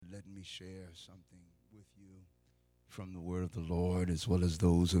me share something with you from the word of the Lord, as well as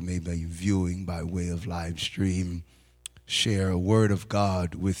those who may be viewing by way of live stream. Share a word of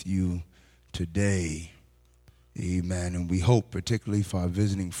God with you today. Amen. And we hope, particularly for our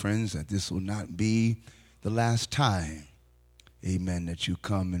visiting friends, that this will not be the last time, amen, that you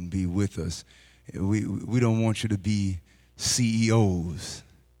come and be with us. We don't want you to be CEOs.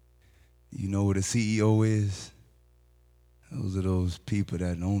 You know what a CEO is? Those are those people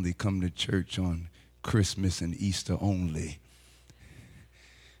that only come to church on Christmas and Easter only.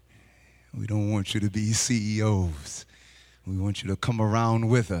 We don't want you to be CEOs. We want you to come around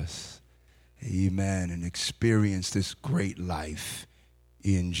with us, amen, and experience this great life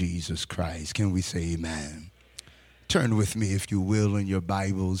in Jesus Christ. Can we say amen? Turn with me, if you will, in your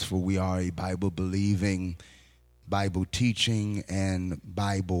Bibles, for we are a Bible-believing, Bible-teaching, and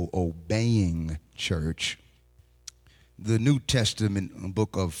Bible-obeying church. The New Testament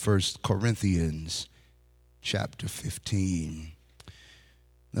book of 1 Corinthians, chapter 15.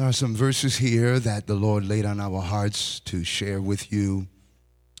 There are some verses here that the Lord laid on our hearts to share with you,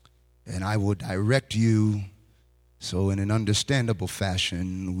 and I will direct you so in an understandable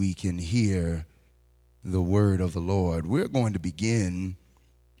fashion we can hear the word of the Lord. We're going to begin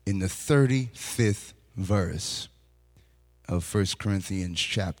in the 35th verse of 1 Corinthians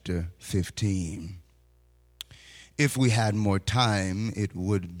chapter 15. If we had more time, it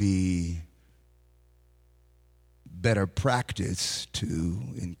would be better practice to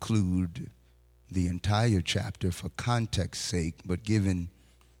include the entire chapter for context's sake, but given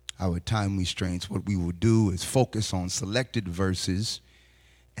our time restraints, what we will do is focus on selected verses,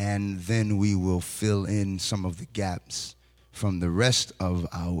 and then we will fill in some of the gaps from the rest of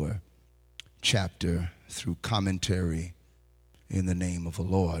our chapter through commentary in the name of the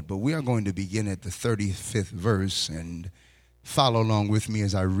Lord. But we are going to begin at the 35th verse, and follow along with me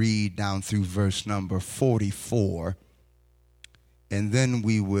as I read down through verse number 44. And then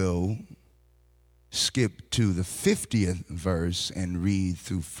we will skip to the 50th verse and read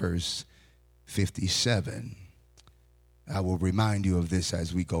through verse 57. I will remind you of this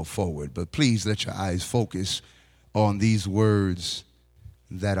as we go forward, but please let your eyes focus on these words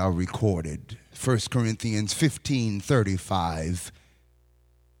that are recorded. 1 Corinthians 15:35.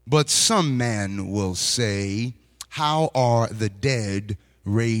 But some man will say, how are the dead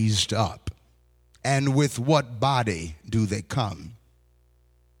raised up? And with what body do they come?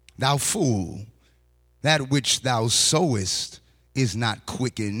 Thou fool, that which thou sowest is not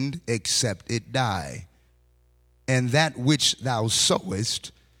quickened except it die. And that which thou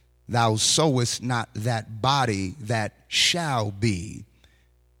sowest not that body that shall be,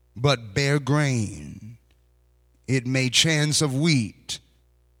 but bear grain. It may chance of wheat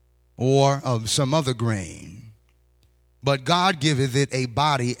or of some other grain. But God giveth it a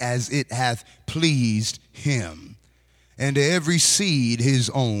body as it hath pleased him, and to every seed his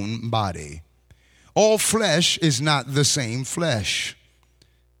own body. All flesh is not the same flesh,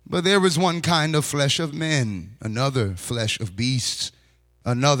 but there is one kind of flesh of men, another flesh of beasts,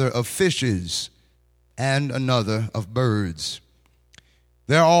 another of fishes, and another of birds.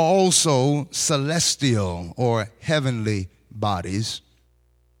 There are also celestial or heavenly bodies,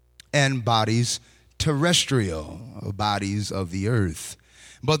 and bodies terrestrial, or bodies of the earth.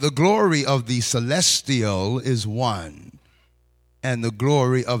 But the glory of the celestial is one, and the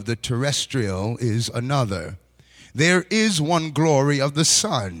glory of the terrestrial is another. There is one glory of the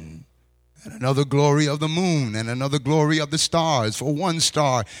sun, and another glory of the moon, and another glory of the stars. For one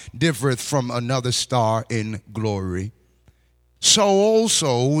star differeth from another star in glory. So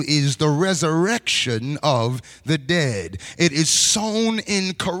also is the resurrection of the dead. It is sown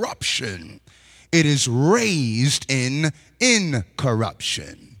in corruption. It is raised in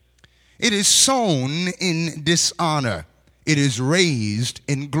incorruption. It is sown in dishonor. It is raised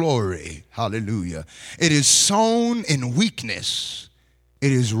in glory. Hallelujah. It is sown in weakness.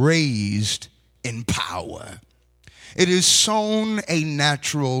 It is raised in power. It is sown a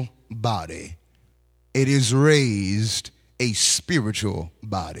natural body. It is raised a spiritual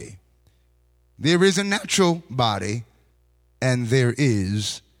body. There is a natural body and there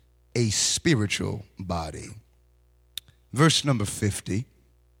is a spiritual body. Verse number 50.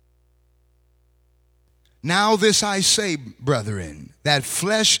 Now this I say, brethren, that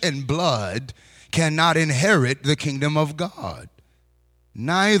flesh and blood cannot inherit the kingdom of God,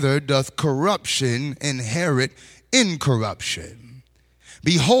 neither doth corruption inherit incorruption.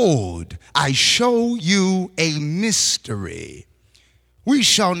 Behold, I show you a mystery. We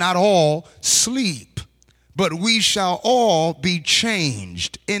shall not all sleep, but we shall all be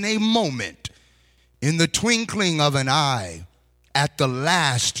changed in a moment, in the twinkling of an eye, at the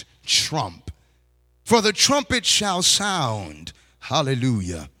last trump. For the trumpet shall sound,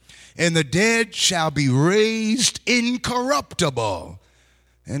 hallelujah, and the dead shall be raised incorruptible,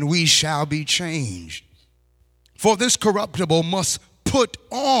 and we shall be changed. For this corruptible must put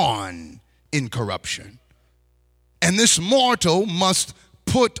on incorruption, and this mortal must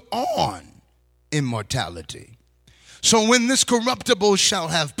put on immortality. So when this corruptible shall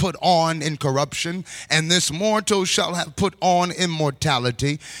have put on incorruption, and this mortal shall have put on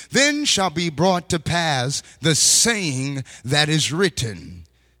immortality, then shall be brought to pass the saying that is written,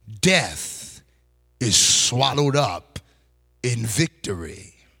 death is swallowed up in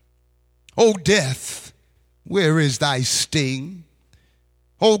victory. O death, where is thy sting?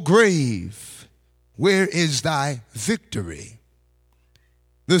 O grave, where is thy victory?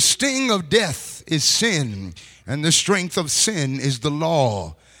 The sting of death is sin, and the strength of sin is the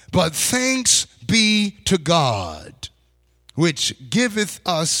law. But thanks be to God, which giveth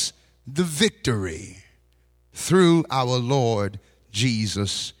us the victory through our Lord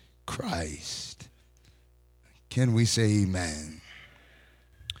Jesus Christ. Can we say amen?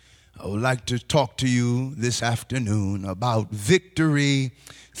 I would like to talk to you this afternoon about victory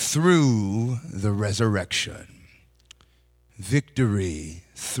through the resurrection. Victory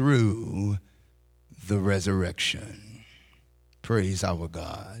through the resurrection. Praise our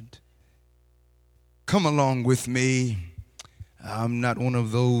God. Come along with me. I'm not one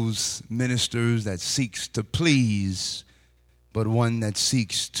of those ministers that seeks to please, but one that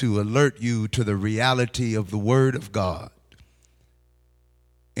seeks to alert you to the reality of the Word of God.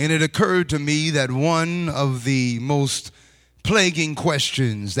 And it occurred to me that one of the most plaguing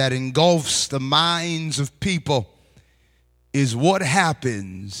questions that engulfs the minds of people is what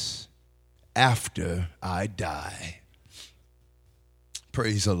happens after I die.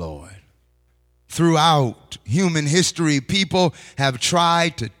 Praise the Lord. Throughout human history, people have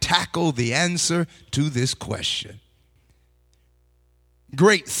tried to tackle the answer to this question.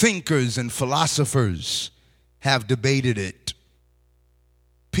 Great thinkers and philosophers have debated it.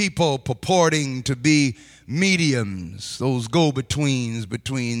 People purporting to be mediums, those go-betweens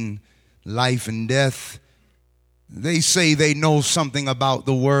between life and death, they say they know something about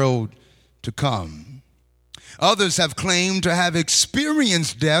the world to come. Others have claimed to have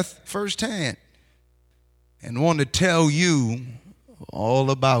experienced death firsthand and want to tell you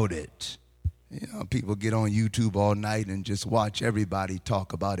all about it. You know, people get on YouTube all night and just watch everybody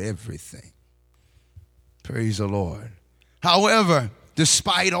talk about everything. Praise the Lord. However,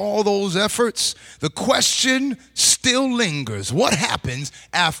 despite all those efforts, the question still lingers. What happens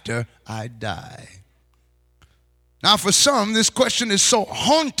after I die? Now, for some, this question is so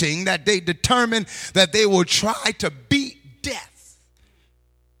haunting that they determine that they will try to beat death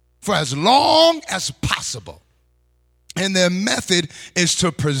for as long as possible. And their method is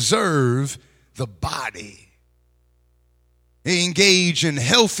to preserve the body. They engage in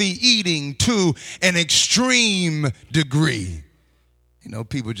healthy eating to an extreme degree. You know,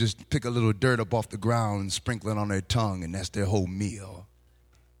 people just pick a little dirt up off the ground and sprinkle it on their tongue, and that's their whole meal.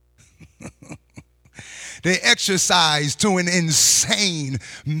 They exercise to an insane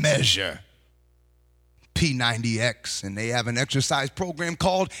measure. P90X, and they have an exercise program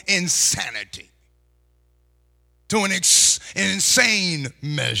called Insanity. To an insane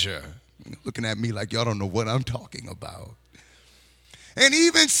measure. Looking at me like y'all don't know what I'm talking about. And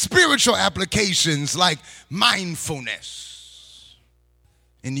even spiritual applications like mindfulness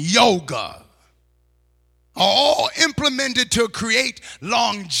and yoga are all implemented to create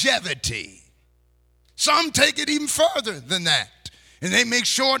longevity. Some take it even further than that, and they make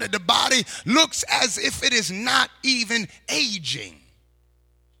sure that the body looks as if it is not even aging.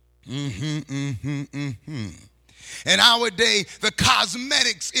 In our day, the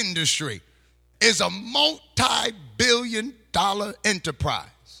cosmetics industry is a multi-billion-dollar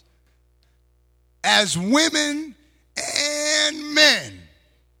enterprise. As women and men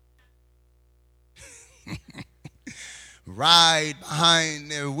ride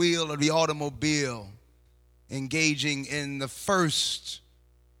behind their wheel of the automobile, engaging in the first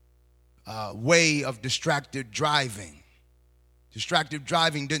way of distracted driving. Distracted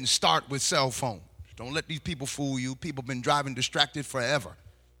driving didn't start with cell phones. Don't let these people fool you. People have been driving distracted forever.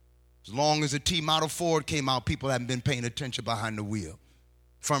 As long as the T-Model Ford came out, people haven't been paying attention behind the wheel.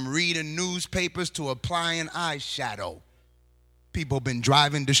 From reading newspapers to applying eyeshadow, people have been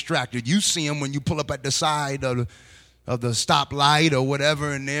driving distracted. You see them when you pull up at the side of the stoplight or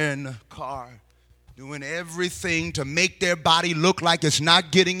whatever, and they're in the car doing everything to make their body look like it's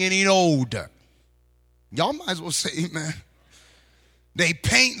not getting any older. Y'all might as well say amen. They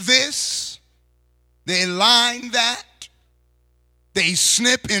paint this, they line that, They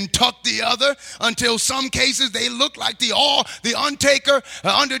snip and tuck the other until some cases they look like the undertaker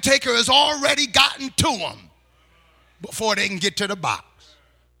has already gotten to them before they can get to the box.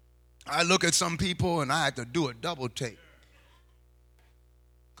 I look at some people and I have to do a double take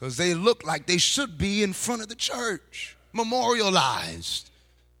because they look like they should be in front of the church, memorialized.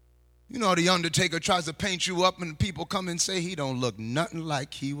 You know, the undertaker tries to paint you up and people come and say he don't look nothing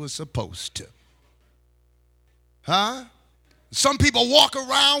like he was supposed to. Huh? Some people walk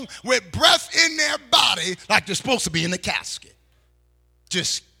around with breath in their body like they're supposed to be in the casket.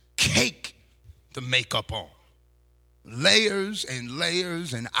 Just cake the makeup on. Layers and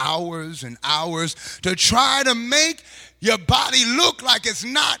layers and hours to try to make your body look like it's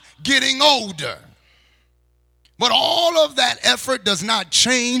not getting older. But all of that effort does not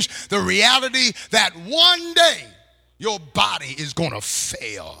change the reality that one day your body is going to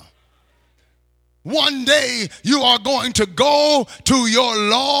fail. One day you are going to go to your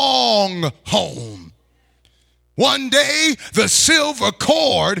long home. One day the silver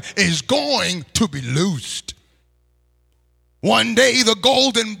cord is going to be loosed. One day the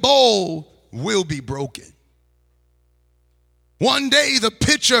golden bowl will be broken. One day the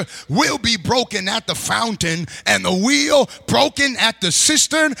pitcher will be broken at the fountain and the wheel broken at the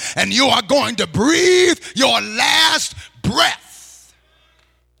cistern, and you are going to breathe your last breath.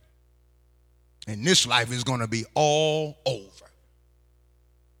 And this life is going to be all over.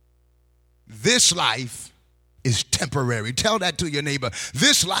 This life is temporary. Tell that to your neighbor.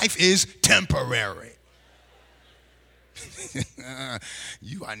 This life is temporary.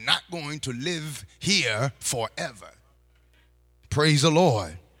 You are not going to live here forever. Praise the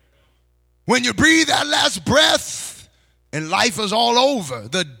Lord. When you breathe that last breath and life is all over,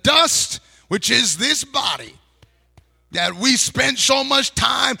 the dust, which is this body, that we spent so much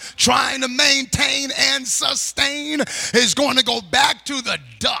time trying to maintain and sustain, is going to go back to the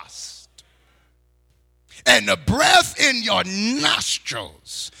dust. And the breath in your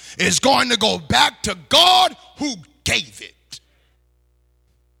nostrils is going to go back to God who gave it.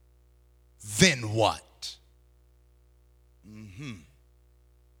 Then what?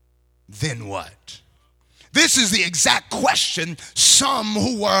 Then what? This is the exact question some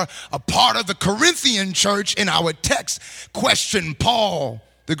who were a part of the Corinthian church in our text questioned Paul,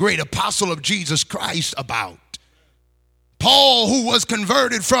 the great apostle of Jesus Christ, about. Paul, who was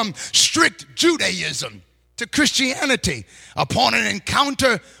converted from strict Judaism to Christianity upon an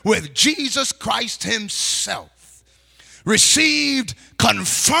encounter with Jesus Christ himself, received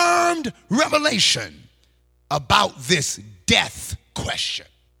confirmed revelation about this death question.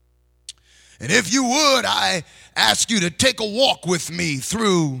 And if you would, I ask you to take a walk with me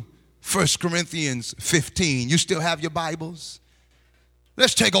through 1 Corinthians 15. You still have your Bibles?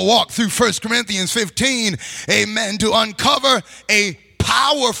 Let's take a walk through 1 Corinthians 15, amen, to uncover a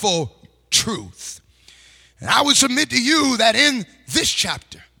powerful truth. And I would submit to you that in this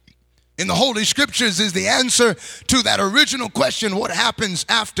chapter, in the Holy Scriptures, is the answer to that original question, what happens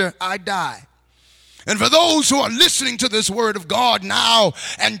after I die? And for those who are listening to this word of God now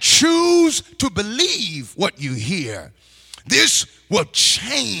and choose to believe what you hear, this will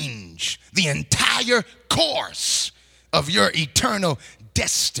change the entire course of your eternal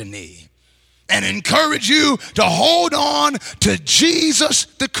destiny and encourage you to hold on to Jesus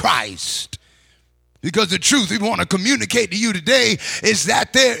the Christ. Because the truth we want to communicate to you today is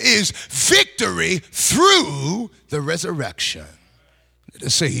that there is victory through the resurrection. Let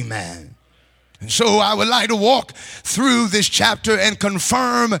us say amen. And so I would like to walk through this chapter and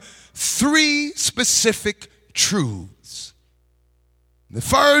confirm three specific truths. The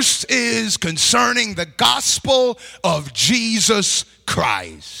first is concerning the gospel of Jesus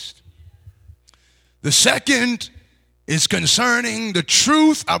Christ. The second is concerning the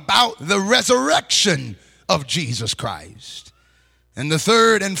truth about the resurrection of Jesus Christ. And the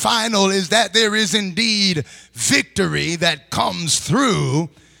third and final is that there is indeed victory that comes through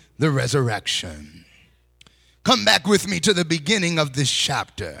the resurrection. Come back with me to the beginning of this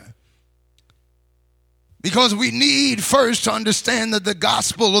chapter, because we need first to understand that the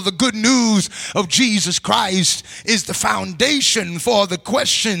gospel or the good news of Jesus Christ is the foundation for the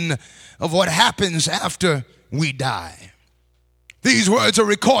question of what happens after we die. These words are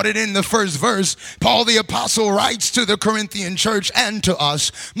recorded in the first verse. Paul the apostle writes to the Corinthian church and to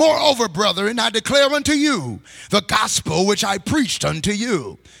us, "Moreover, brethren, I declare unto you the gospel which I preached unto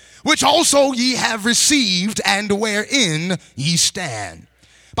you, which also ye have received, and wherein ye stand,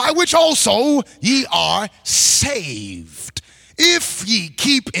 by which also ye are saved, if ye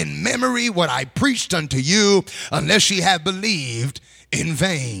keep in memory what I preached unto you, unless ye have believed in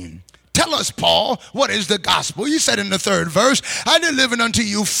vain." Tell us, Paul, what is the gospel? He said in the 3rd verse, I delivered unto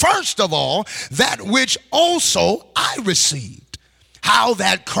you first of all that which also I received, how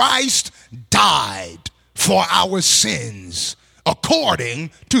that Christ died for our sins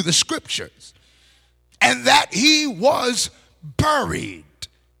according to the scriptures, and that he was buried,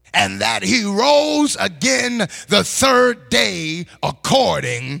 and that he rose again the 3rd day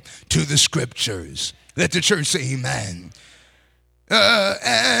according to the scriptures. Let the church say amen.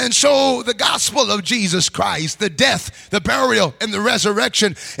 And so the gospel of Jesus Christ, the death, the burial, and the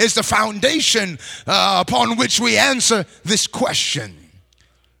resurrection is the foundation upon which we answer this question.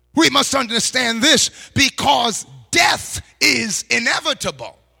 We must understand this because death is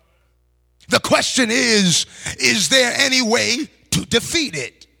inevitable. The question is there any way to defeat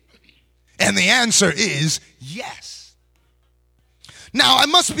it? And the answer is yes. Now, I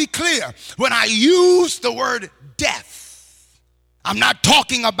must be clear. When I use the word death, I'm not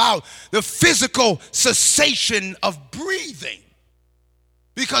talking about the physical cessation of breathing,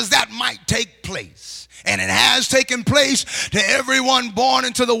 because that might take place. And it has taken place to everyone born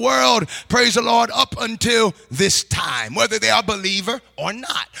into the world, praise the Lord, up until this time, whether they are a believer or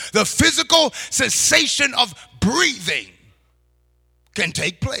not. The physical cessation of breathing can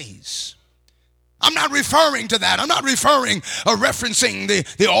take place. I'm not referring to that. I'm not referencing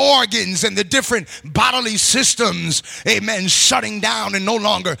the organs and the different bodily systems, amen, shutting down and no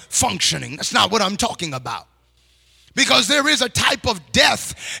longer functioning. That's not what I'm talking about. Because there is a type of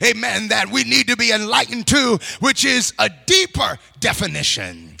death, amen, that we need to be enlightened to, which is a deeper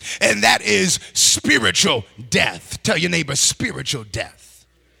definition, and that is spiritual death. Tell your neighbor, spiritual death.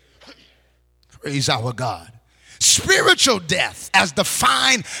 Praise our God. Spiritual death, as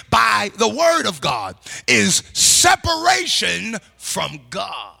defined by the word of God, is separation from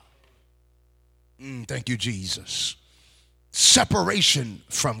God. Thank you, Jesus. Separation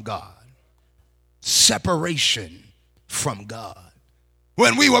from God. Separation from God.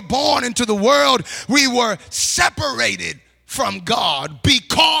 When we were born into the world, we were separated from God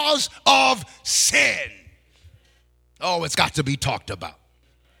because of sin. Oh, it's got to be talked about.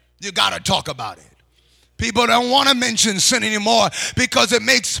 You got to talk about it. People don't want to mention sin anymore because it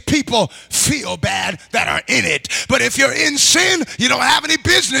makes people feel bad that are in it. But if you're in sin, you don't have any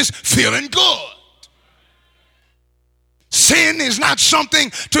business feeling good. Sin is not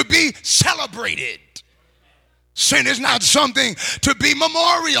something to be celebrated. Sin is not something to be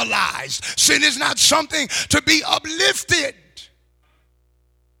memorialized. Sin is not something to be uplifted.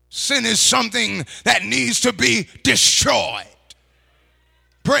 Sin is something that needs to be destroyed.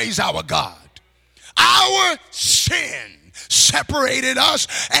 Praise our God. Our sin separated us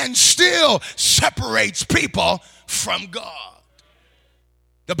and still separates people from God.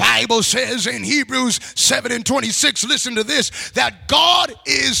 The Bible says in Hebrews 7:26, listen to this, that God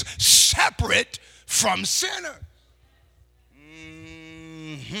is separate from sinners.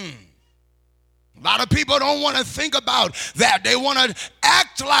 A lot of people don't want to think about that. They want to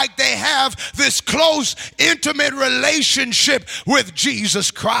act like they have this close, intimate relationship with Jesus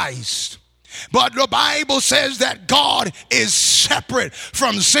Christ. But the Bible says that God is separate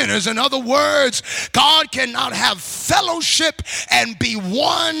from sinners. In other words, God cannot have fellowship and be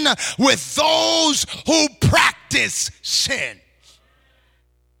one with those who practice sin.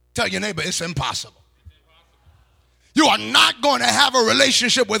 Tell your neighbor, it's impossible. You are not going to have a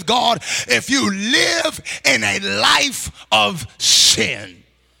relationship with God if you live in a life of sin.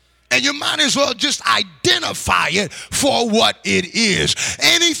 And you might as well just identify it for what it is.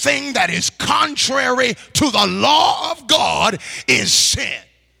 Anything that is contrary to the law of God is sin.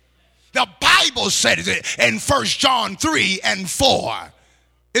 The Bible says it in 1 John 3:4.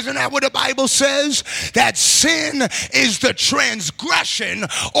 Isn't that what the Bible says? That sin is the transgression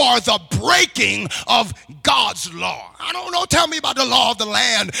or the breaking of God's law. I don't know, tell me about the law of the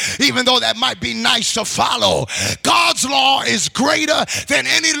land, even though that might be nice to follow. God's law is greater than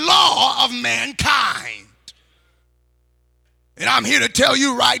any law of mankind. And I'm here to tell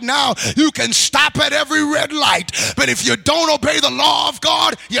you right now, you can stop at every red light, but if you don't obey the law of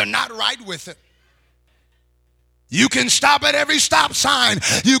God, you're not right with it. You can stop at every stop sign.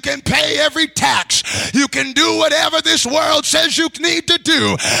 You can pay every tax. You can do whatever this world says you need to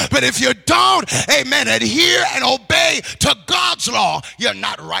do. But if you don't, amen, adhere and obey to God's law, you're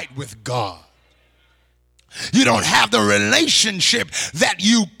not right with God. You don't have the relationship that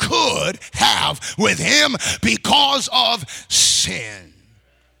you could have with him because of sin.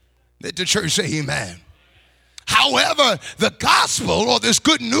 Let the church say amen. However, the gospel, or this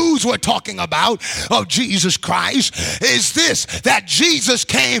good news we're talking about of Jesus Christ, is this, that Jesus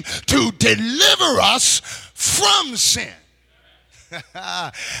came to deliver us from sin.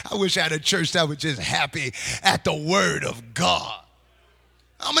 I wish I had a church that was just happy at the word of God.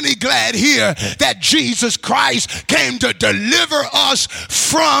 How many glad here that Jesus Christ came to deliver us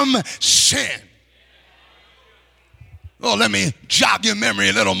from sin? Oh, let me jog your memory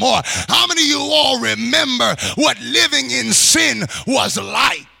a little more. How many of you all remember what living in sin was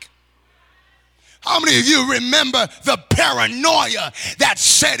like? How many of you remember the paranoia that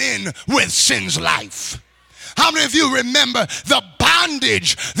set in with sin's life? How many of you remember the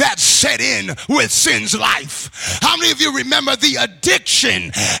bondage that set in with sin's life? How many of you remember the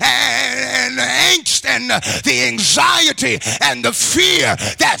addiction and the angst and the anxiety and the fear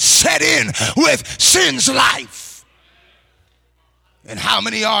that set in with sin's life? And how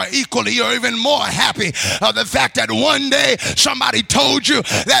many are equally or even more happy of the fact that one day somebody told you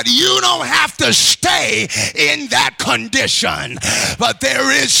that you don't have to stay in that condition, but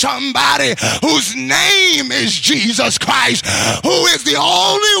there is somebody whose name is Jesus Christ, who is the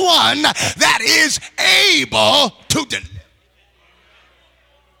only one that is able to deliver.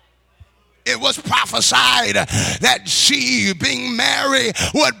 It was prophesied that she, being Mary,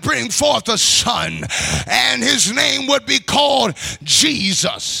 would bring forth a son, and his name would be called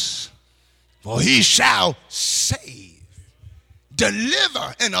Jesus, for he shall save,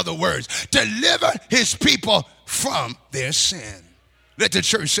 deliver, in other words, deliver his people from their sin. Let the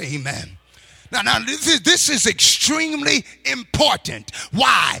church say amen. Now, this is extremely important.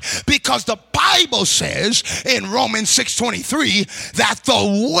 Why? Because the Bible says in Romans 6:23 that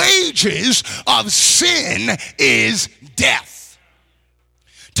the wages of sin is death.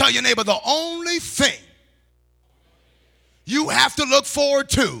 Tell your neighbor, the only thing you have to look forward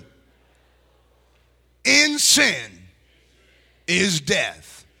to in sin is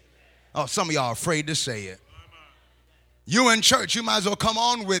death. Oh, some of y'all are afraid to say it. You in church, you might as well come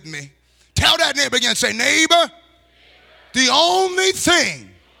on with me. Tell that neighbor again, say, neighbor, the only thing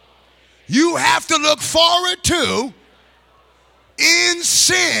you have to look forward to in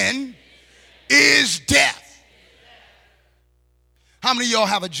sin is death. How many of y'all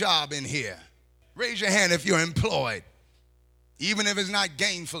have a job in here? Raise your hand if you're employed. Even if it's not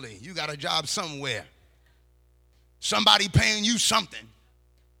gainfully, you got a job somewhere. Somebody paying you something.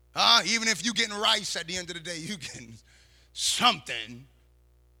 Even if you're getting rice at the end of the day, you getting something.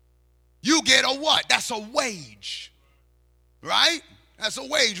 You get a what? That's a wage, right? That's a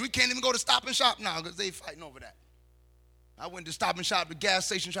wage. We can't even go to Stop and Shop now because they fighting over that. I went to Stop and Shop, the gas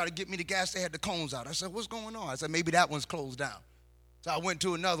station, tried to get me the gas. They had the cones out. I said, what's going on? I said, maybe that one's closed down. So I went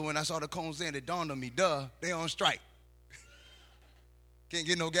to another one. I saw the cones there, and it dawned on me, duh, they on strike. Can't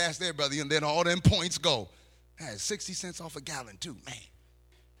get no gas there, brother. And then all them points go. I had 60 cents off a gallon too, man.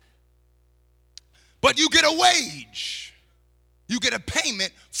 But you get a wage. You get a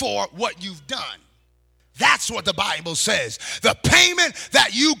payment for what you've done. That's what the Bible says. The payment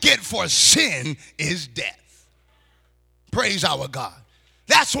that you get for sin is death. Praise our God.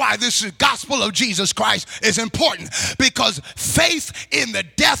 That's why this gospel of Jesus Christ is important, because faith in the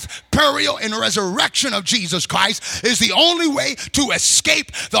death, burial, and resurrection of Jesus Christ is the only way to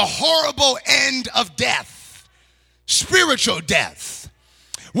escape the horrible end of death, spiritual death,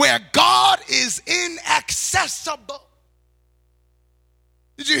 where God is inaccessible.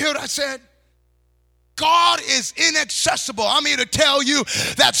 Did you hear what I said? God is inaccessible. I'm here to tell you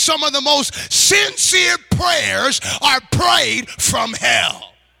that some of the most sincere prayers are prayed from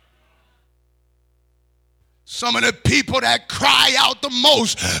hell. Some of the people that cry out the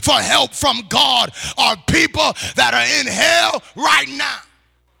most for help from God are people that are in hell right now.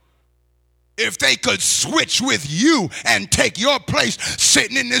 If they could switch with you and take your place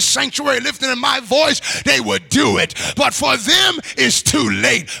sitting in this sanctuary lifting in my voice, they would do it. But for them, it's too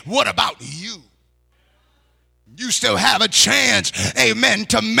late. What about you? You still have a chance, amen,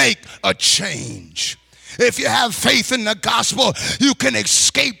 to make a change. If you have faith in the gospel, you can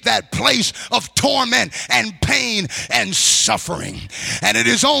escape that place of torment and pain and suffering. And it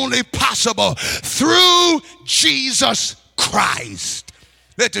is only possible through Jesus Christ.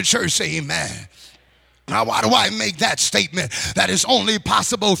 Let the church say amen. Now, why do I make that statement that is only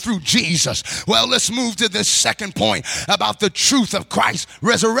possible through Jesus? Well, let's move to this second point about the truth of Christ's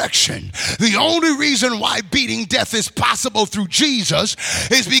resurrection. The only reason why beating death is possible through Jesus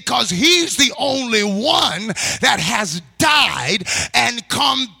is because he's the only one that has died and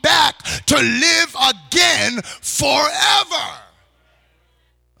come back to live again forever.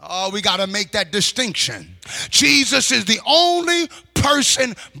 Oh, we got to make that distinction. Jesus is the only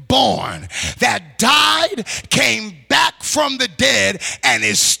person born that died, came back from the dead, and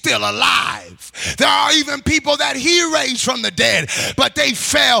is still alive. There are even people that he raised from the dead, but they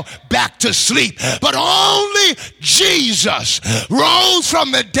fell back to sleep. But only Jesus rose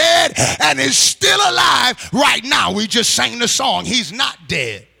from the dead and is still alive right now. We just sang the song, he's not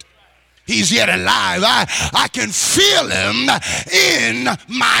dead. He's yet alive. I can feel him in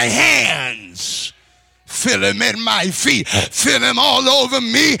my hands. Feel him in my feet. Feel him all over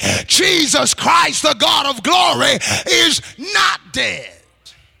me. Jesus Christ, the God of glory, is not dead.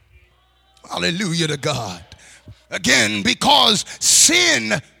 Hallelujah to God. Again, because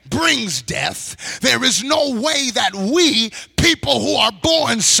sin brings death, there is no way that we, people who are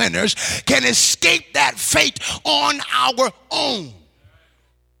born sinners, can escape that fate on our own.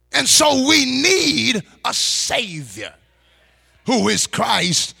 And so we need a Savior, who is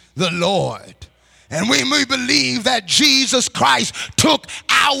Christ the Lord. And when we believe that Jesus Christ took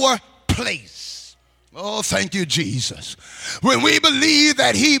our place, oh, thank you, Jesus. When we believe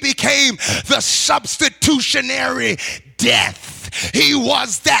that he became the substitutionary death, he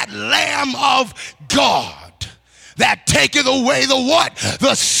was that Lamb of God that taketh away the what?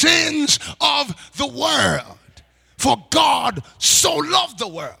 The sins of the world. For God so loved the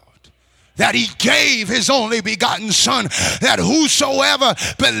world that he gave his only begotten Son, that whosoever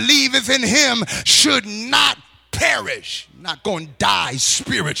believeth in him should not perish, not going to die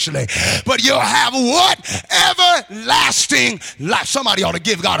spiritually, but you'll have what? Everlasting life. Somebody ought to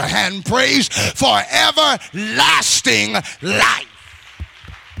give God a hand praise for everlasting life.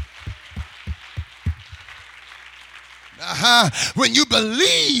 When you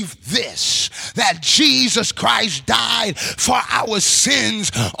believe this, that Jesus Christ died for our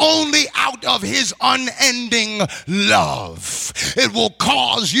sins only out of his unending love, it will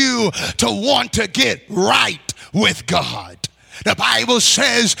cause you to want to get right with God. The Bible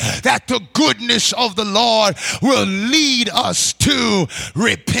says that the goodness of the Lord will lead us to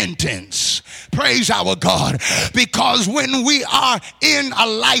repentance. Praise our God. Because when we are in a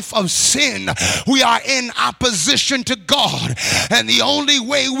life of sin, we are in opposition to God. And the only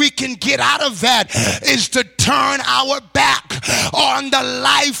way we can get out of that is to turn our back on the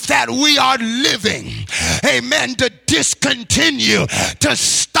life that we are living. Amen. To discontinue, to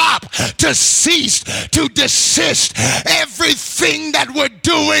stop, to cease, to desist. Everything that we're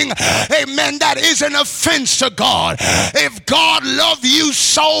doing, amen, that is an offense to God. If God loved you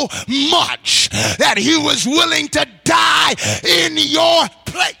so much that he was willing to die in your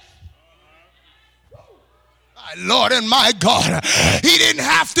place, my Lord and my God, he didn't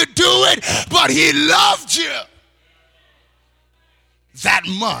have to do it, but he loved you that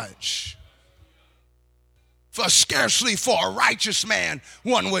much. For scarcely for a righteous man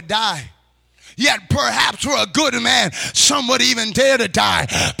one would die. Yet perhaps for a good man, some would even dare to die.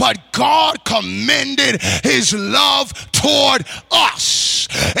 But God commended his love toward us,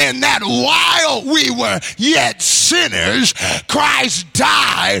 and that while we were yet sinners, Christ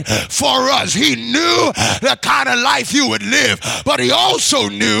died for us. He knew the kind of life you would live, but he also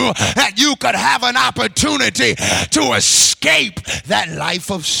knew that you could have an opportunity to escape that life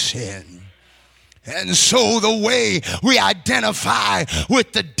of sin. And so the way we identify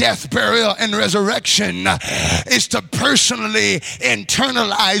with the death, burial, and resurrection is to personally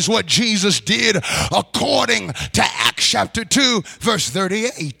internalize what Jesus did according to Acts chapter 2, verse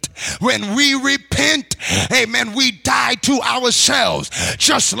 38. When we repent, amen, we die to ourselves,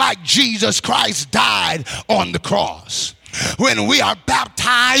 just like Jesus Christ died on the cross. When we are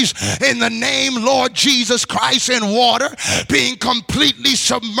baptized in the name Lord Jesus Christ in water, being completely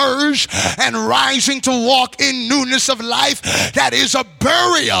submerged and rising to walk in newness of life, that is a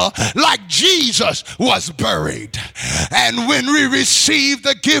burial like Jesus was buried. And when we receive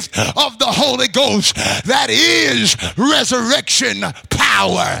the gift of the Holy Ghost, that is resurrection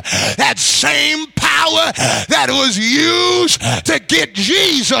power. That same power that was used to get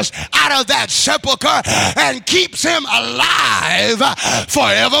Jesus out of that sepulcher and keeps him alive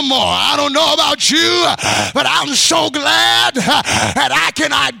forevermore. I don't know about you, but I'm so glad that I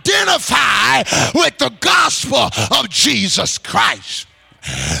can identify with the gospel of Jesus Christ.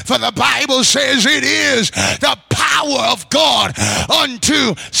 For the Bible says it is the power of God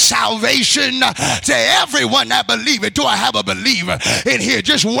unto salvation to everyone that believeth. Do I have a believer in here?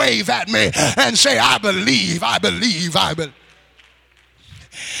 Just wave at me and say, I believe, I believe, I believe.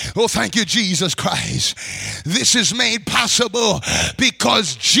 Oh, thank you, Jesus Christ. This is made possible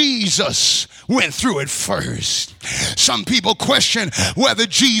because Jesus went through it first. Some people question whether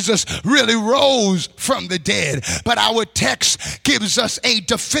Jesus really rose from the dead, but our text gives us a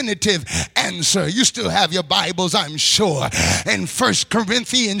definitive answer. You still have your Bibles, I'm sure. In 1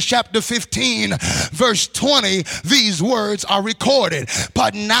 Corinthians chapter 15, verse 20, these words are recorded.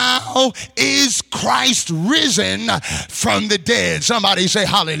 But now is Christ risen from the dead. Somebody say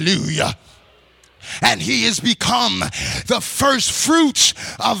hallelujah. And he is become the first fruits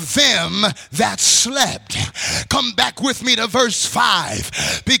of them that slept. Come back with me to verse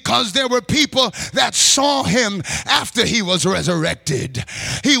 5, because there were people that saw him after he was resurrected.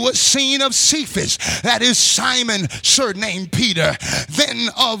 He was seen of Cephas, that is Simon, surnamed Peter, then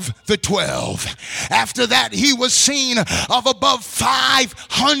of the 12. After that, he was seen of above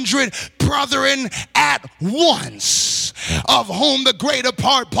 500 brethren at once, of whom the greater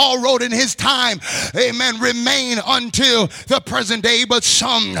part, Paul wrote in his time, amen, remain until the present day, but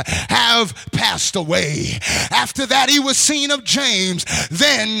some have passed away. After that, he was seen of James,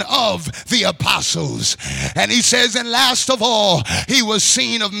 then of the apostles. And he says, and last of all, he was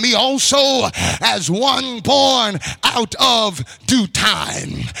seen of me also, as one born out of due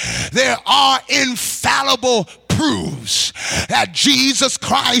time. There are infallible proves that Jesus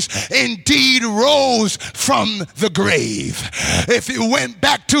Christ indeed rose from the grave. If you went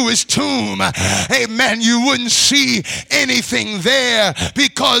back to his tomb, amen, you wouldn't see anything there,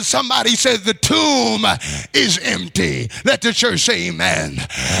 because somebody said the tomb is empty. Let the church say amen.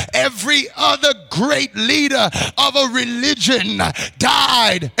 Every other great leader of a religion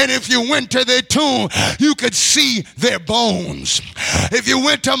died, and if you went to their tomb, you could see their bones. If you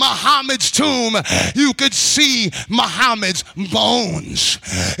went to Muhammad's tomb, you could see Muhammad's bones.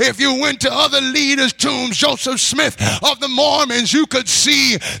 If you went to other leaders' tombs, Joseph Smith of the Mormons, you could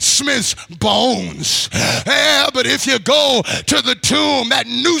see Smith's bones. Yeah, but if you go to the tomb, that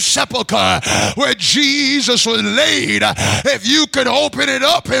new sepulcher where Jesus was laid, if you could open it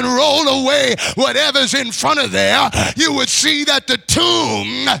up and roll away whatever's in front of there, you would see that the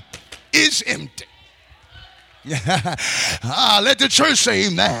tomb is empty. Let the church say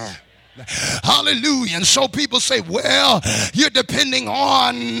amen. Hallelujah. And so people say, well, you're depending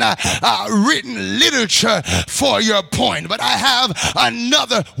on written literature for your point. But I have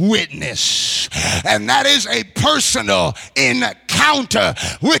another witness, and that is a personal encounter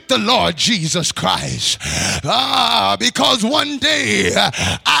with the Lord Jesus Christ. Because one day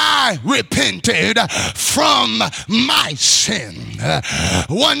I repented from my sin.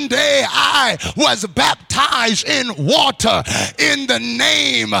 One day I was baptized in water in the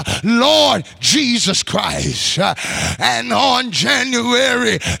name Lord Jesus Christ. And on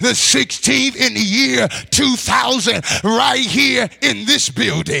January the 16th in the year 2000, right here in this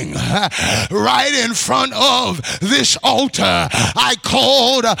building, right in front of this altar, I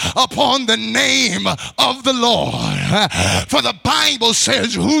called upon the name of the Lord. For the Bible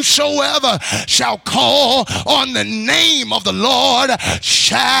says, whosoever shall call on the name of the Lord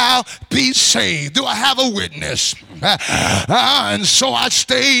shall be saved. Do I have a witness? And so I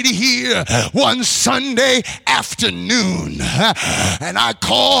stayed here one Sunday afternoon, and I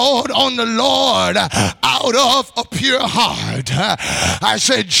called on the Lord out of a pure heart. I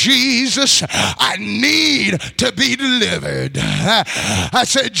said, Jesus, I need to be delivered. I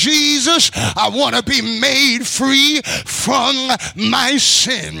said, Jesus, I want to be made free from my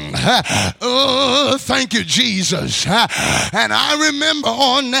sin. Oh, thank you, Jesus. And I remember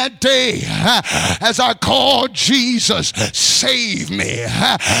on that day, as I called Jesus, save me.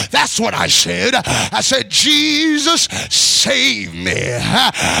 That's what I said. I said, Jesus, save me.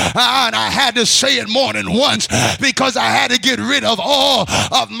 And I had to say it more than once, because I had to get rid of all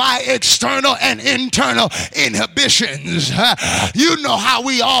of my external and internal inhibitions. You know how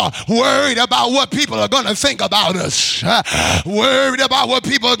we are, worried about what people are going to think about us, worried about what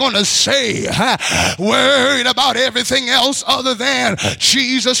people are going to say, worried about everything else other than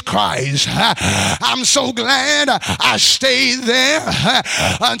Jesus Christ. I'm so glad I stayed there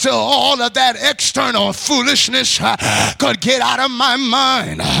until all of that external foolishness could get out of my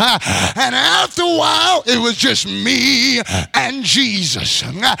mind. And after a while, it was just me and Jesus.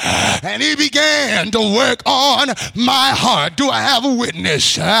 And he began to work on my heart. Do I have a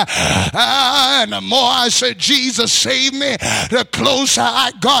witness? And the more I said, Jesus, save me, the closer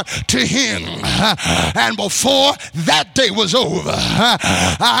I got to him. And before that day was over,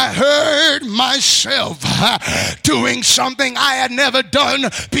 I heard myself doing something I had never done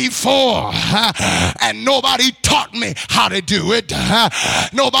before. And nobody taught me how to do it.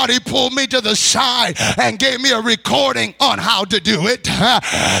 Nobody pulled me to the side and gave me a recording on how to do it.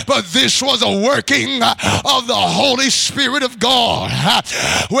 But this was a working of the Holy Spirit of God,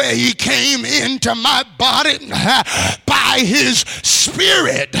 where he came into my body by his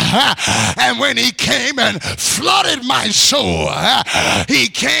Spirit. And when he came and flooded my soul, he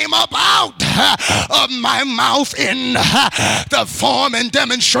came up out of my mouth in the form and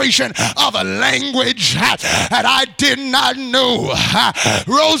demonstration of a language that I did not know.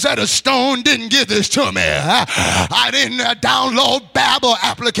 Rosetta Stone didn't give this to me. I didn't download Babel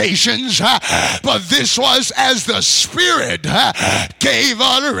applications, but this was as the Spirit gave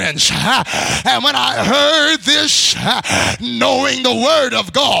utterance. And when I heard this, knowing the Word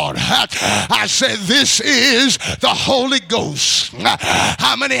of God, I said, this is the Holy Ghost.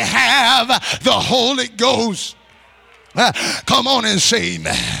 How many have the Holy Ghost? Come on and say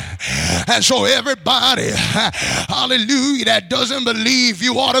amen. And so everybody, hallelujah, that doesn't believe,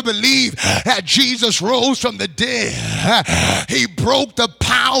 you ought to believe that Jesus rose from the dead. He broke the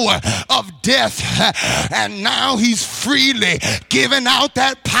power of death, and now he's freely giving out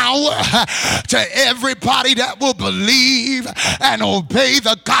that power to everybody that will believe and obey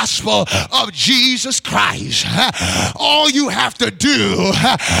the gospel of Jesus Christ. All you have to do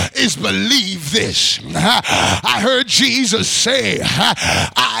is believe this. I heard Jesus say,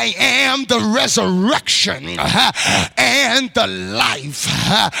 I am the resurrection and the life.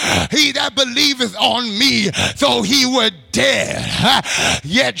 He that believeth on me, though he were dead,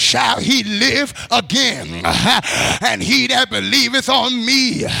 yet shall he live again. And he that believeth on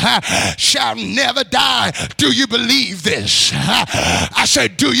me shall never die. Do you believe this? I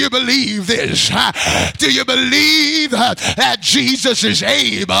said, do you believe this? Do you believe that Jesus is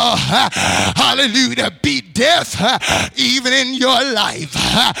able, hallelujah, to beat death even in your life?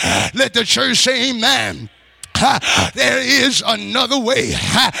 Let the church say amen. There is another way.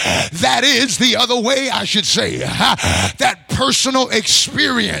 That is the other way, I should say. That personal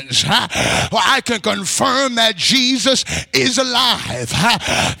experience where I can confirm that Jesus is alive,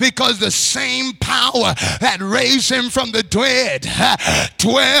 because the same power that raised him from the dead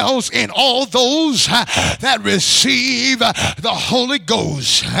dwells in all those that receive the Holy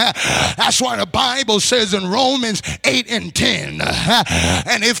Ghost. That's why the Bible says in Romans 8:10,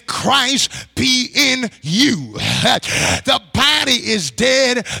 and if Christ be in you, the body is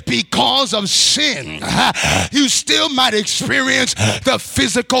dead because of sin. You still might experience the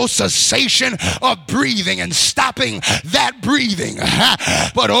physical cessation of breathing and stopping that breathing.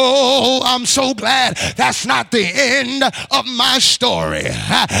 But oh, I'm so glad that's not the end of my story,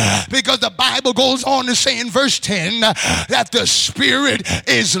 because the Bible goes on to say in verse 10 that the Spirit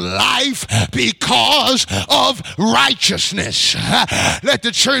is life because of righteousness. Let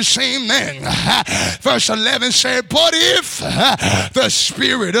the church say amen. Verse 11 said, but if the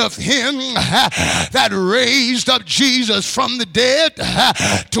Spirit of him that raised up Jesus from the dead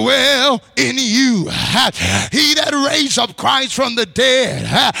dwell in you, he that raised up Christ from the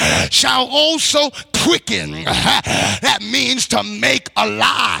dead shall also quicken. That means to make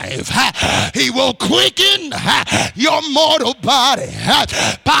alive. He will quicken your mortal body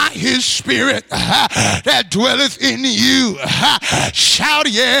by his Spirit that dwelleth in you. Shout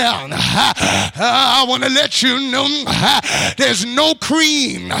yeah. I want to let you know there's no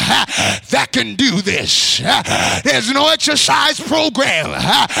cream that can do this. There's no exercise program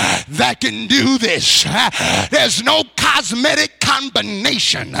that can do this. There's no cosmetic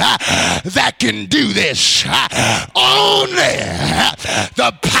combination that can do this. Only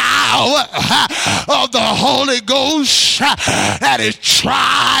the power of the Holy Ghost that is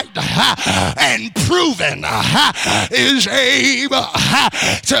tried and proven is able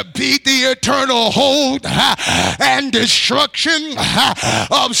to beat the eternal hold and destruction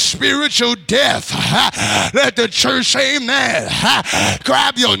of spiritual death. Let the church say amen.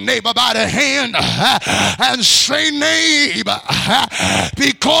 Grab your neighbor by the hand and say, neighbor,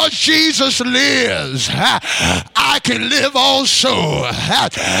 because Jesus lives, I can live also.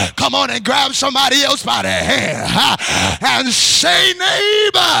 Come on and grab somebody else by the hand and say,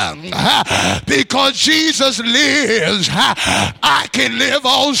 neighbor, because Jesus lives, I can live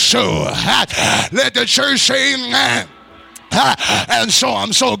also. Let the church say amen. And so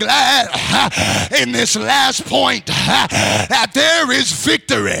I'm so glad in this last point that there is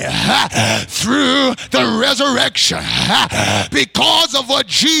victory through the resurrection because of what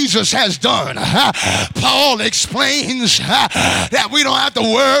Jesus has done. Paul explains that we don't have to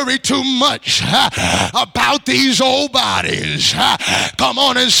worry too much about these old bodies. Come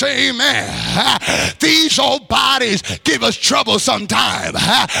on and say amen. These old bodies give us trouble sometimes.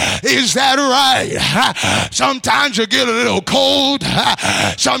 Is that right? Sometimes you get a little cold.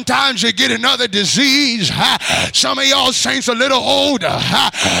 Sometimes you get another disease. Some of y'all saints a little older.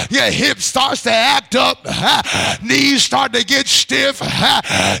 Your hip starts to act up. Knees start to get stiff.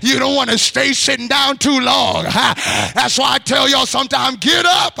 You don't want to stay sitting down too long. That's why I tell y'all sometimes get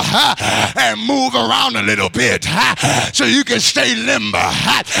up and move around a little bit so you can stay limber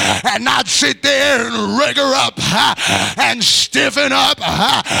and not sit there and rigor up and stiffen up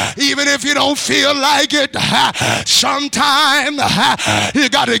even if you don't feel like it. Sometime you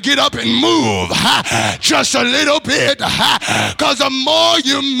got to get up and move just a little bit, because the more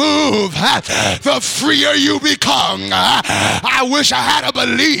you move, the freer you become. I wish I had a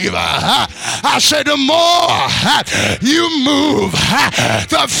believer. I said the more you move,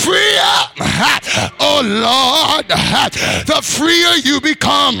 the freer, oh Lord, the freer you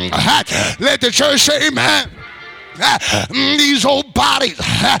become. Let the church say amen. These old bodies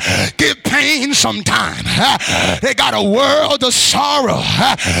give pain sometimes. They got a world of sorrow.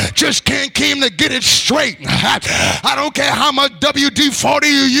 Just can't seem to get it straight. I don't care how much WD-40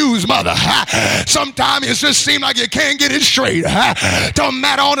 you use, mother. Sometimes it just seems like you can't get it straight. Don't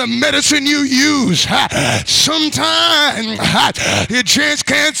matter all the medicine you use. Sometimes you just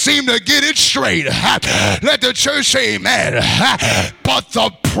can't seem to get it straight. Let the church say amen. But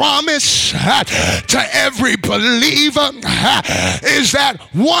the promise to every believer is that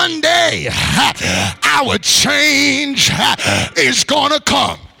one day our change is gonna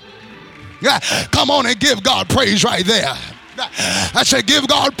come. Come on and give God praise right there. I said, give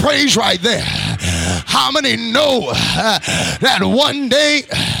God praise right there. How many know that one day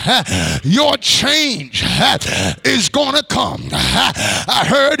your change is going to come? I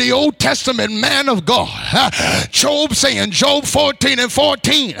heard the Old Testament man of God, Job, saying, Job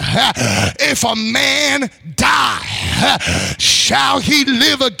 14:14, if a man die, shall he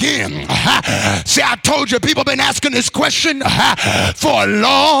live again? See, I told you, people have been asking this question for a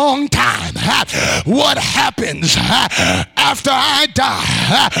long time. What happens after I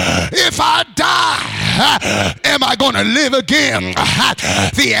die? If I die, am I going to live again?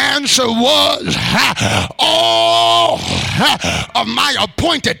 The answer was, all of my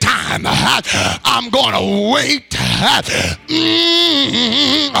appointed time, I'm going to wait.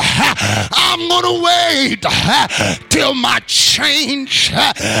 I'm going to wait till my change,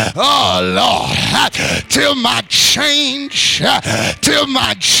 oh Lord, till my change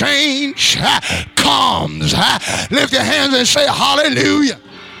comes. Lift your hands and say hallelujah.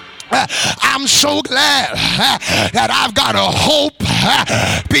 I'm so glad that I've got a hope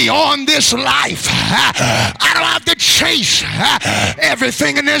beyond this life. I don't have to chase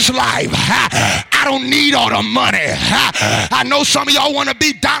everything in this life. I don't need all the money. I know some of y'all want to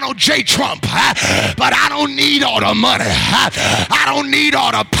be Donald J. Trump, but I don't need all the money. I don't need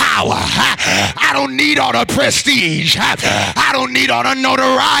all the power. I don't need all the prestige. I don't need all the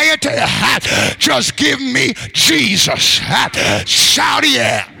notoriety. Just give me Jesus. Shout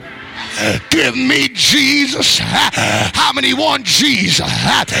yeah. Give me Jesus. How many want Jesus?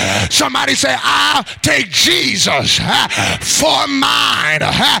 Somebody say, I'll take Jesus for mine.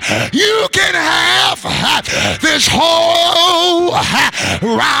 You can have this whole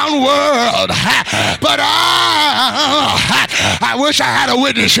round world, but I wish I had a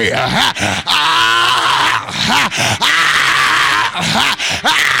witness here.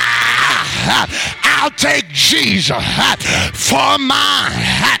 I'll take Jesus for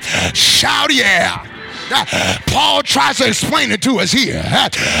mine. Shout yeah. Paul tries to explain it to us here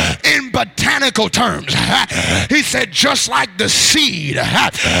in botanical terms. He said, just like the seed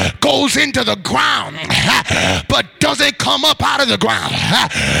goes into the ground but doesn't come up out of the ground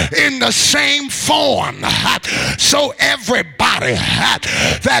in the same form, so everybody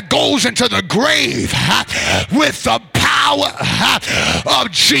that goes into the grave with the power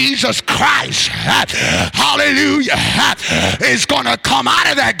of Jesus Christ, hallelujah, is going to come out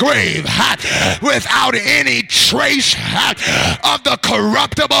of that grave without any trace of the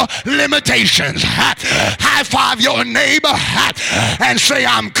corruptible limitations. High five your neighbor and say,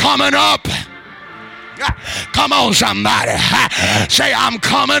 I'm coming up. Come on, somebody. Say, I'm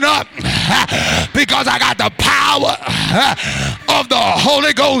coming up. because I got the power of the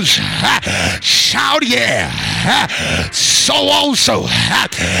Holy Ghost. Shout yeah. So also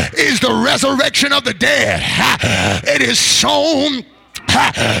is the resurrection of the dead. It is sown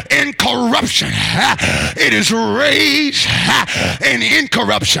in corruption. It is raised in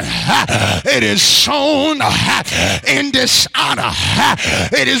incorruption. It is sown in dishonor.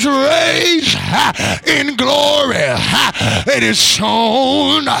 It is raised in glory. It is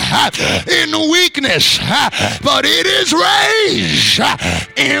sown in weakness, but it is raised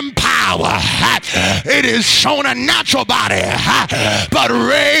in power. It is sown a natural body, but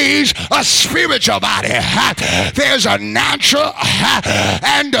raised a spiritual body. There's a natural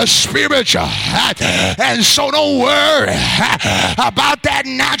and the spiritual, and so don't worry about that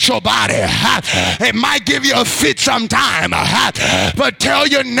natural body. It might give you a fit sometime, but tell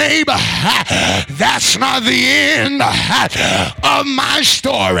your neighbor that's not the end of my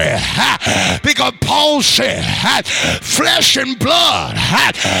story, because Paul said flesh and blood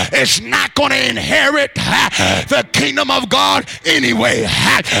is not going to inherit the kingdom of God anyway.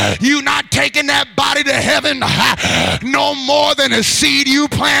 You're not taking that body to heaven no more than a seed you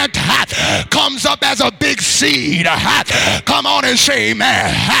plant comes up as a big seed. Come on and say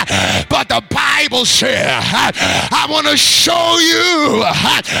amen. But the Bible says, I want to show you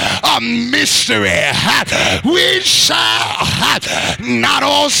a mystery. We shall not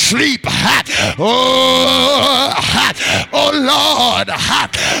all sleep, oh Lord,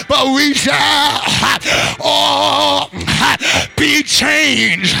 but we shall all be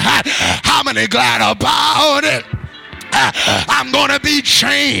changed. How many glad about it? I'm gonna be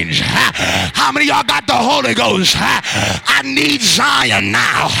changed. How many of y'all got the Holy Ghost? I need Zion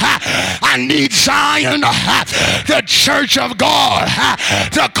now. I need Zion, the church of God,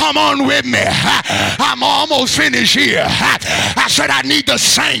 to come on with me. I'm almost finished here. I said I need the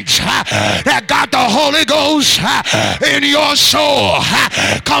saints that got the Holy Ghost in your soul.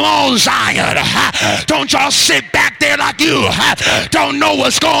 Come on, Zion. Don't y'all sit back there like you don't know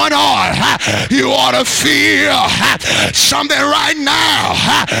what's going on. You ought to feel something right now.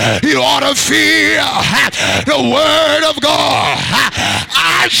 You ought to feel the word of God.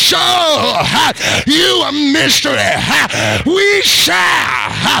 I show you a mystery. We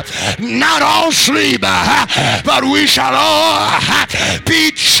shall not all sleep, but we shall all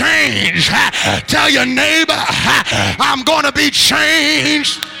be changed. Tell your neighbor, I'm going to be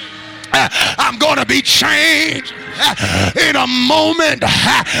changed. I'm going to be changed in a moment,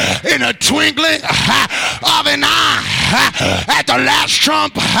 in a twinkling of an eye. At the last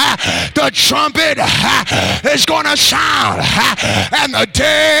trump, the trumpet is going to sound, and the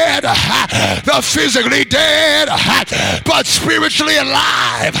dead, the physically dead but spiritually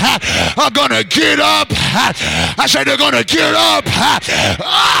alive, are going to get up. I said they're going to get up.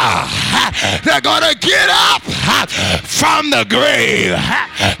 They're going to get up from the grave.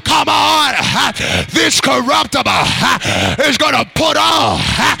 Come on. This corruptible is going to put on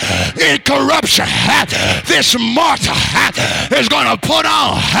incorruption. This mortal is going to put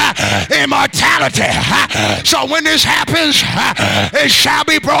on immortality. So when this happens, it shall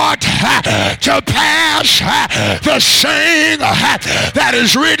be brought to pass the saying that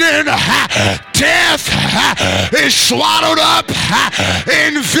is written, death is swallowed up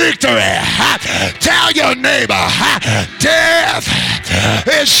in victory. Tell your neighbor, death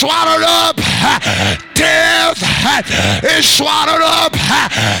is swallowed up. Death is swallowed up.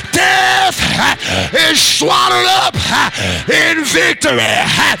 Death is swallowed up in victory.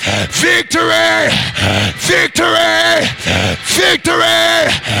 Victory, victory, victory,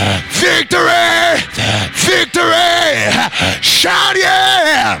 victory, victory. Shout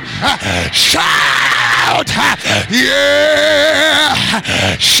yeah. Shout yeah.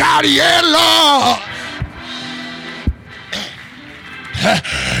 Shout yeah, Lord.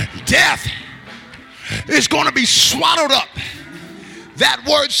 Death is going to be swallowed up. That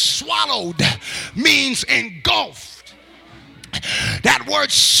word swallowed means engulfed. That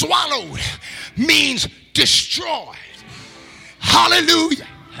word swallowed means destroyed. Hallelujah.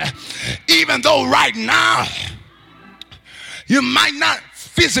 Even though right now you might not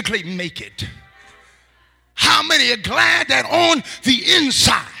physically make it, how many are glad that on the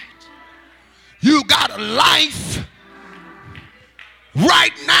inside you got a life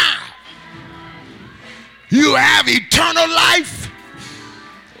right now? You have eternal life.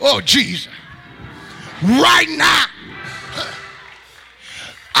 Oh, Jesus. Right now.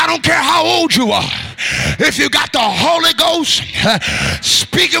 I don't care how old you are. If you got the Holy Ghost,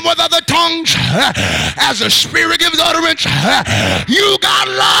 speaking with other tongues, as the Spirit gives utterance, you got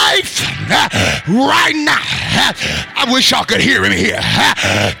life. right now. I wish y'all could hear him here.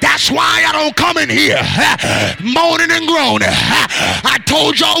 That's why I don't come in here moaning and groaning. I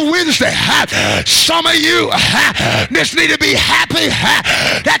told y'all Wednesday, some of you just need to be happy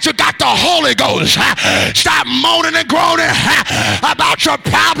that you got the Holy Ghost. Stop moaning and groaning about your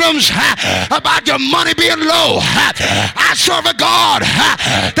problems, about your money being low. I serve a God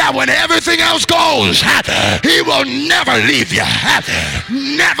that when everything else goes, he will never leave you,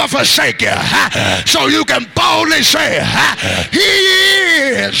 never forsake you. So you can boldly say, he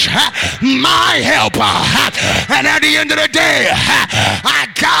is my helper. And at the end of the day, I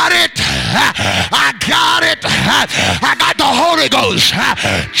got it. I got it. I got the Holy Ghost.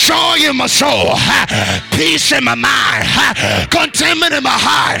 Joy in my soul. Peace in my mind. Contentment in my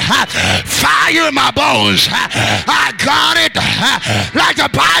heart. Fire in my bones. I got it. Like the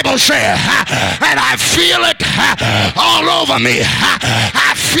Bible said. And I feel it all over me.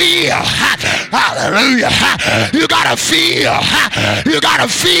 I feel. Hallelujah. You gotta feel. You gotta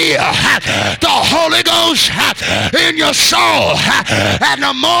feel the Holy Ghost in your soul. And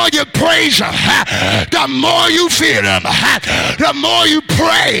the more you praise him, the more you feel him. The more you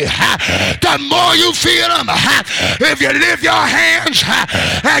pray, the more you feel him. If you lift your hands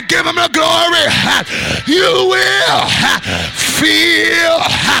and give him the glory, you will feel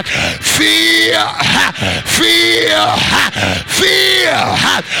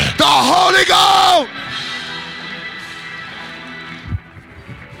the Holy Ghost.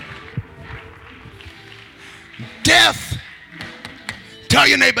 Death, tell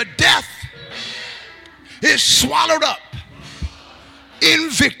your neighbor, death is swallowed up in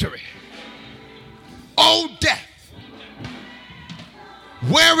victory. Oh, death,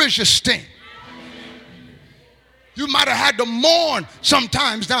 where is your sting? You might have had to mourn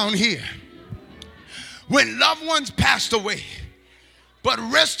sometimes down here when loved ones passed away. But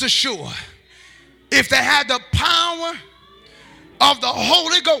rest assured, if they had the power of the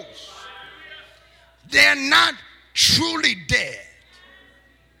Holy Ghost, they're not truly dead.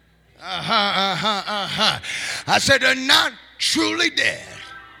 I said they're not truly dead.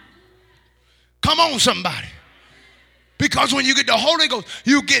 Come on, somebody. Because when you get the Holy Ghost,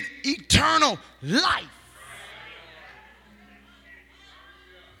 you get eternal life.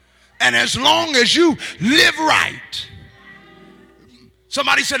 And as long as you live right,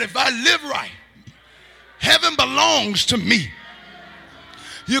 somebody said, if I live right, heaven belongs to me.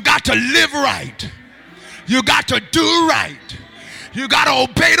 You got to live right. You got to do right. You got to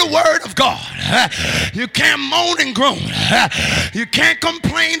obey the word of God. You can't moan and groan. You can't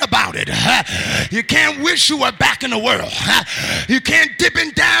complain about it. You can't wish you were back in the world. You can't dip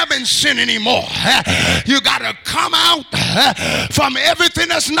and dab in sin anymore. You got to come out from everything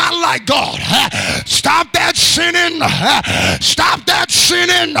that's not like God. Stop that sinning. Stop that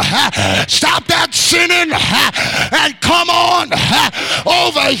sinning. Stop that sinning. And come on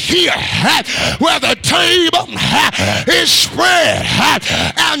over here where the table is spread.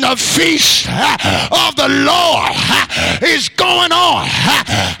 And the feast of the Lord is going on.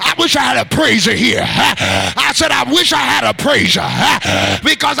 I wish I had a praiser here. I said I wish I had a praiser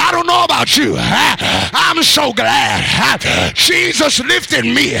because I don't know about you. I'm so glad Jesus lifted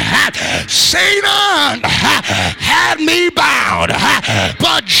me. Satan had me bound,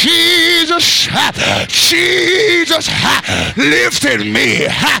 but Jesus lifted me.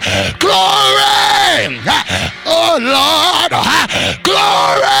 Glory! Oh Lord!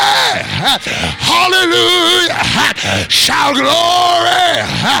 Glory! Hallelujah! Shout glory!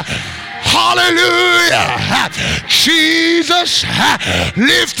 Hallelujah! Jesus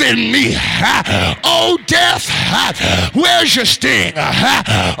lifted me. Oh death, where's your sting?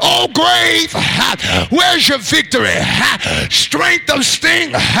 Oh grave, where's your victory? Strength of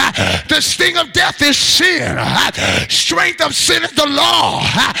sting, the sting of death is sin. Strength of sin is the law.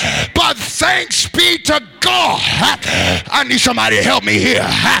 But thanks be to God. I need somebody to help me here.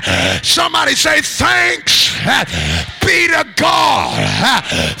 Somebody say thanks be to God.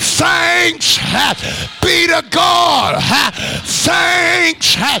 Thanks be to God.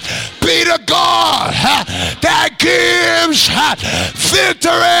 Thanks be to God that gives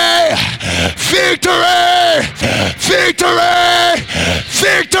victory, victory, victory,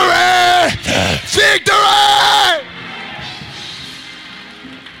 victory, victory.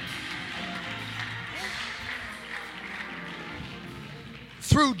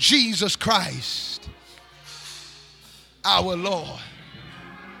 Through Jesus Christ, our Lord.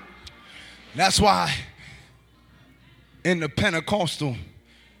 That's why in the Pentecostal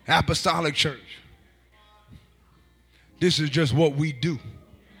Apostolic Church, this is just what we do.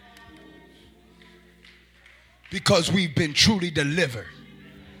 Because we've been truly delivered.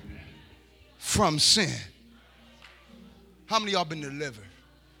 from sin. How many of y'all been delivered?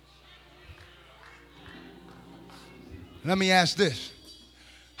 Let me ask this.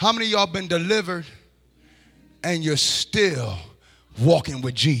 How many of y'all been delivered and you're still walking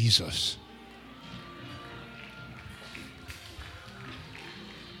with Jesus?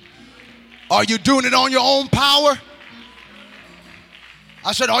 Are you doing it on your own power?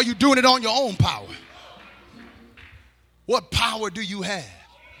 I said, are you doing it on your own power? What power do you have?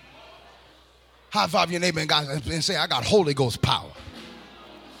 High five your neighbor and say, I got Holy Ghost power.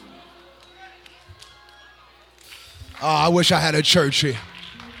 Oh, I wish I had a church here.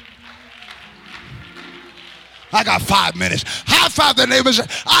 I got 5 minutes. High five the neighbor and say,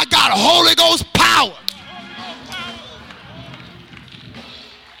 I got Holy Ghost power.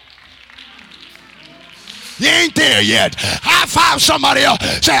 You ain't there yet. High five somebody else.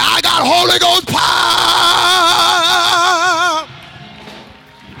 Say, I got Holy Ghost power.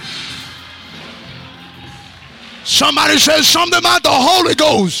 Somebody says something about the Holy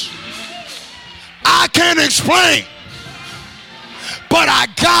Ghost I can't explain, but I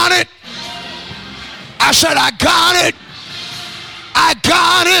got it. I said, I got it. I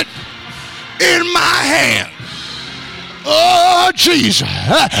got it in my hand. Oh, Jesus.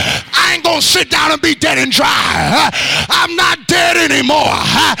 I ain't going to sit down and be dead and dry. I'm not dead anymore.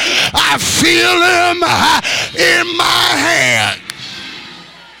 I feel him in my hand.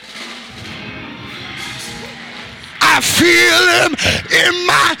 I feel him in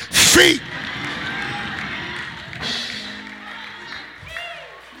my feet.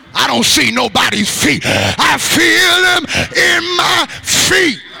 I don't see nobody's feet. I feel him in my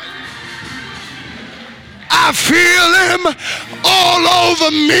feet. I feel him all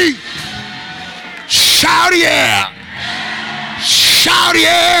over me. Shout yeah. Shout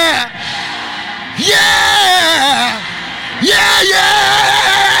yeah. Yeah. Yeah,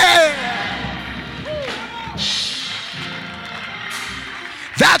 yeah.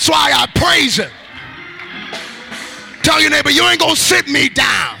 That's why I praise him. Tell your neighbor, you ain't gonna sit me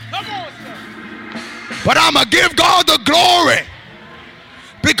down. But I'm gonna give God the glory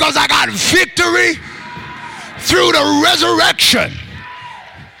because I got victory through the resurrection.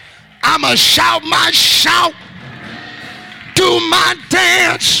 I'm gonna shout my shout, do my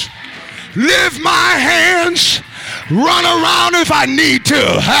dance, lift my hands, run around if I need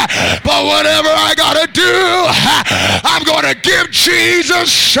to. But whatever I gotta do, I'm gonna give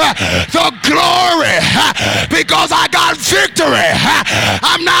Jesus the glory because I got victory.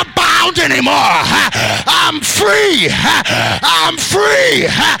 I'm not bound anymore. I'm free. I'm free.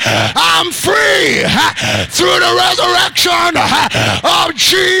 I'm free through the resurrection of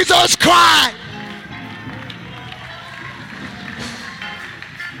Jesus Christ.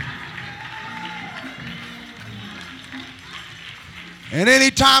 And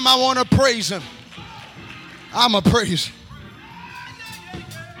anytime I want to praise him, I'm a praise him.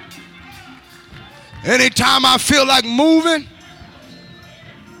 Anytime I feel like moving,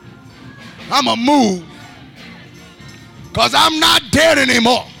 I'm a move. Because I'm not dead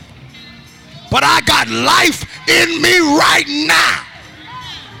anymore. But I got life in me right now.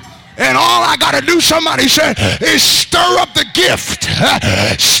 And all I got to do, somebody said, is stir up the gift.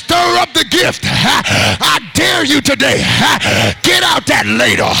 Stir up the gift. I dare you today. Get out that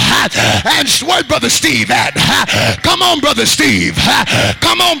ladle. And where's Brother Steve at? Come on, Brother Steve.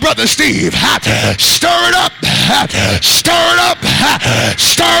 Come on, Brother Steve. Stir it up. Stir it up.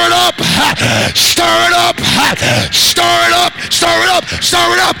 Stir it up. Stir it up. Stir it up. Stir it up.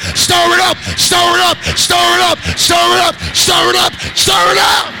 Stir it up. Stir it up. Stir it up. Stir it up. Stir it up. Stir it up. Stir it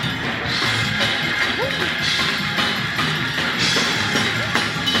up.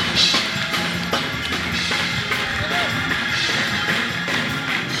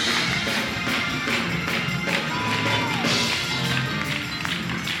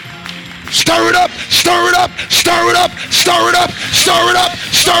 Stir it up, stir it up, stir it up, stir it up, stir it up,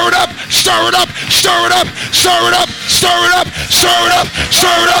 stir it up, stir it up, stir it up, stir it up, stir it up, stir it up, stir it up,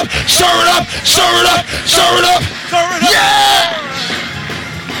 stir it up, stir it up, stir it up, stir it up. Yeah!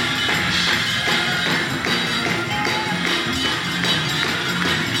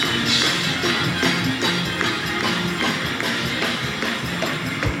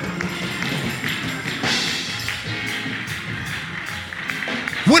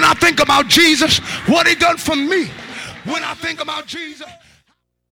 When I think about Jesus, what he done for me. When I think about Jesus.